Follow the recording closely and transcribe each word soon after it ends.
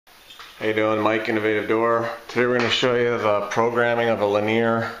How you doing? Mike, Innovative Door. Today we're going to show you the programming of a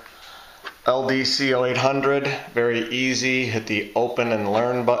linear LDC0800. Very easy. Hit the open and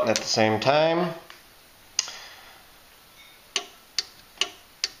learn button at the same time.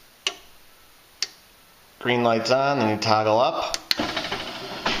 Green light's on, then you toggle up.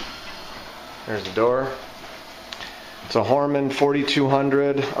 There's the door. It's a Horman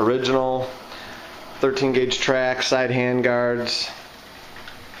 4200 original, 13 gauge track, side hand guards,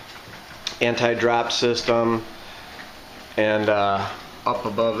 anti-drop system, and up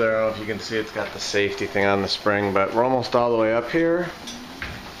above there, I don't know if you can see, it's got the safety thing on the spring, but we're almost all the way up here.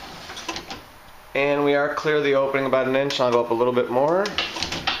 And we are clear of the opening about an inch. I'll go up a little bit more.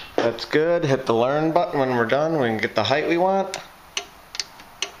 That's good. Hit the learn button when we're done. We can get the height we want.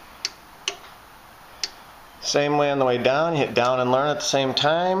 Same way on the way down. Hit down and learn at the same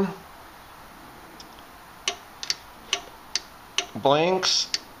time. Blinks.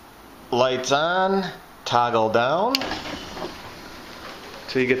 Lights on. Toggle down.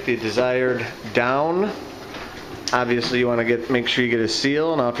 So you get the desired down. Obviously you want to make sure you get a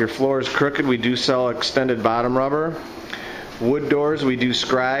seal. Now if your floor is crooked, we do sell extended bottom rubber. Wood doors we do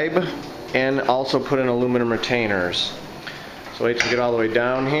scribe, and also put in aluminum retainers. So wait till you get all the way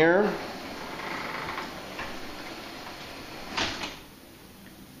down here.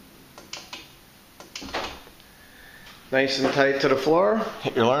 Nice and tight to the floor.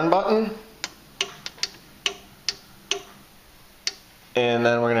 Hit your learn button. And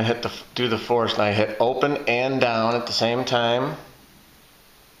then we're going to do the force. Now I hit open and down at the same time,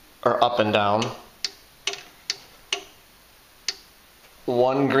 or up and down.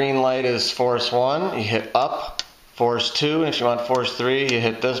 One green light is force 1, you hit up. Force 2, and if you want force 3, you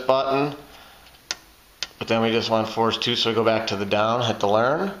hit this button. But then we just want force 2, so we go back to the down, hit the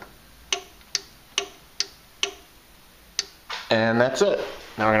learn. And that's it.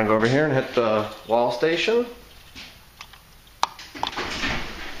 Now we're going to go over here and hit the wall station.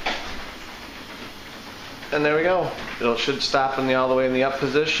 And there we go. It should stop all the way in the up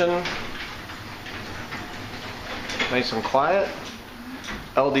position. Nice and quiet.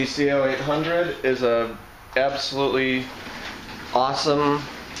 LDC0800 is a absolutely awesome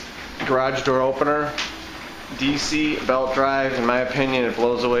garage door opener. DC belt drive, in my opinion, it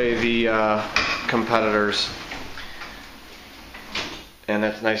blows away the competitors. And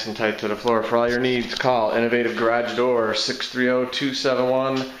that's nice and tight to the floor. For all your needs, call Innovative Garage Door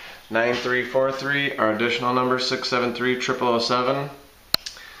 630-271-9343. Our additional number 673-0007.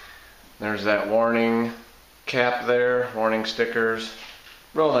 There's that warning cap there, warning stickers.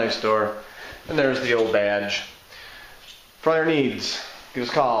 Real nice door. And there's the old badge. For all your needs, give us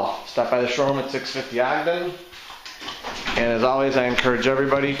a call. Stop by the showroom at 650 Ogden. And as always, I encourage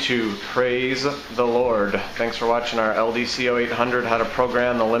everybody to praise the Lord. Thanks for watching our LDC0800 How to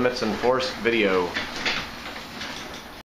Program the Limits and Force video.